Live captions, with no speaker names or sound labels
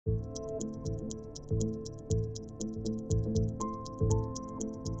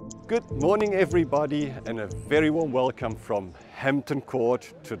Good morning everybody, and a very warm welcome from Hampton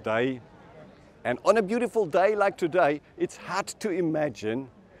Court today. And on a beautiful day like today, it's hard to imagine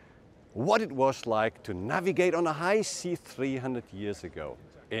what it was like to navigate on a high sea 300 years ago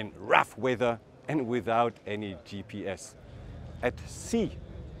in rough weather and without any GPS. At sea,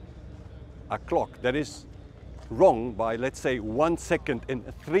 a clock that is wrong by, let's say, 1 second in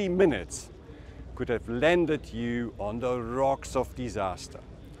 3 minutes could have landed you on the rocks of disaster.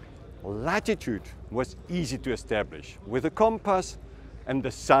 Latitude was easy to establish with a compass and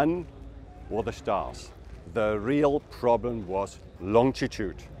the sun or the stars. The real problem was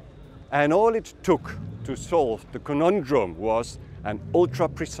longitude. And all it took to solve the conundrum was an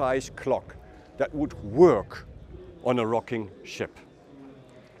ultra-precise clock that would work on a rocking ship.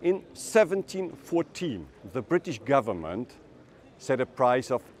 In 1714, the British government set a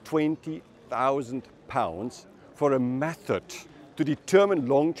price of £20,000 for a method to determine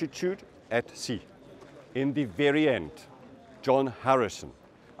longitude at sea. In the very end, John Harrison,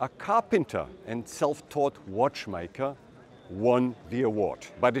 a carpenter and self-taught watchmaker, won the award.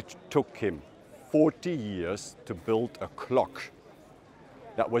 But it took him 40 years to build a clock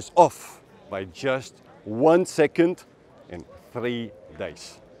that was off by just 1 second in 3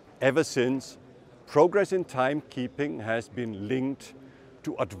 days. Ever since, progress in timekeeping has been linked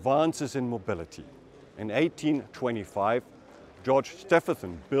to advances in mobility. In 1825, George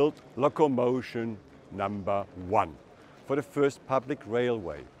Stephenson built locomotion number 1 for the first public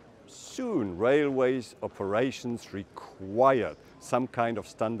railway. Soon, railways operations required some kind of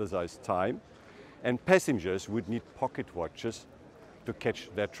standardized time, and passengers would need pocket watches to catch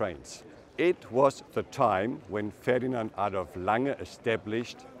their trains. It was the time when Ferdinand a.lange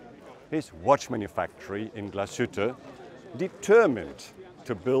established his watch manufactory in Glashütte, determined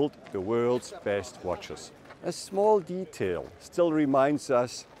to build the world's best watches. A small detail still reminds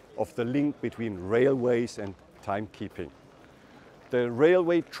us of the link between railways and timekeeping. The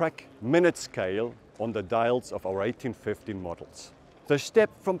railway track minute scale on the dials of our 1815 models. The step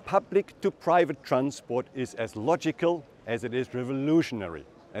from public to private transport is as logical as it is revolutionary.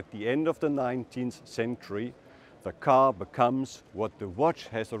 At the end of the 19th century, the car becomes what the watch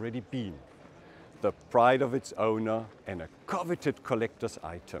has already been: the pride of its owner and a coveted collector's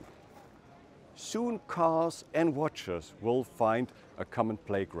item. Soon cars and watches will find a common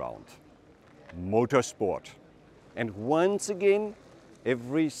playground: motorsport. And once again,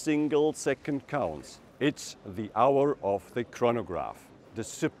 every single second counts. It's the hour of the chronograph, the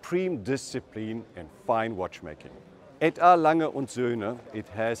supreme discipline in fine watchmaking. At a.lange und Söhne, it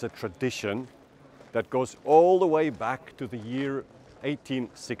has a tradition that goes all the way back to the year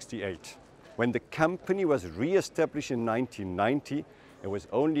 1868. When the company was re-established in 1990, it was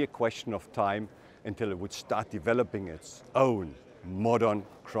only a question of time until it would start developing its own modern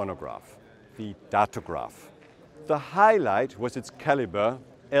chronograph, the datograph. The highlight was its caliber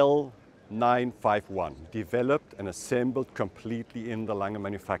L951, developed and assembled completely in the Lange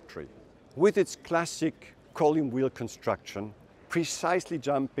manufactory. With its classic column wheel construction, precisely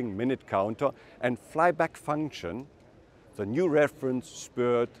jumping minute counter and flyback function, the new reference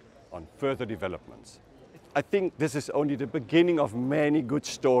spurred on further developments. I think this is only the beginning of many good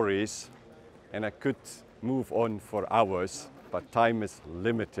stories, and I could move on for hours, but time is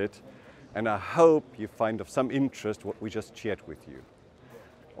limited, and I hope you find of some interest what we just shared with you.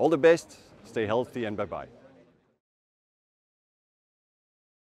 All the best, stay healthy, and bye-bye.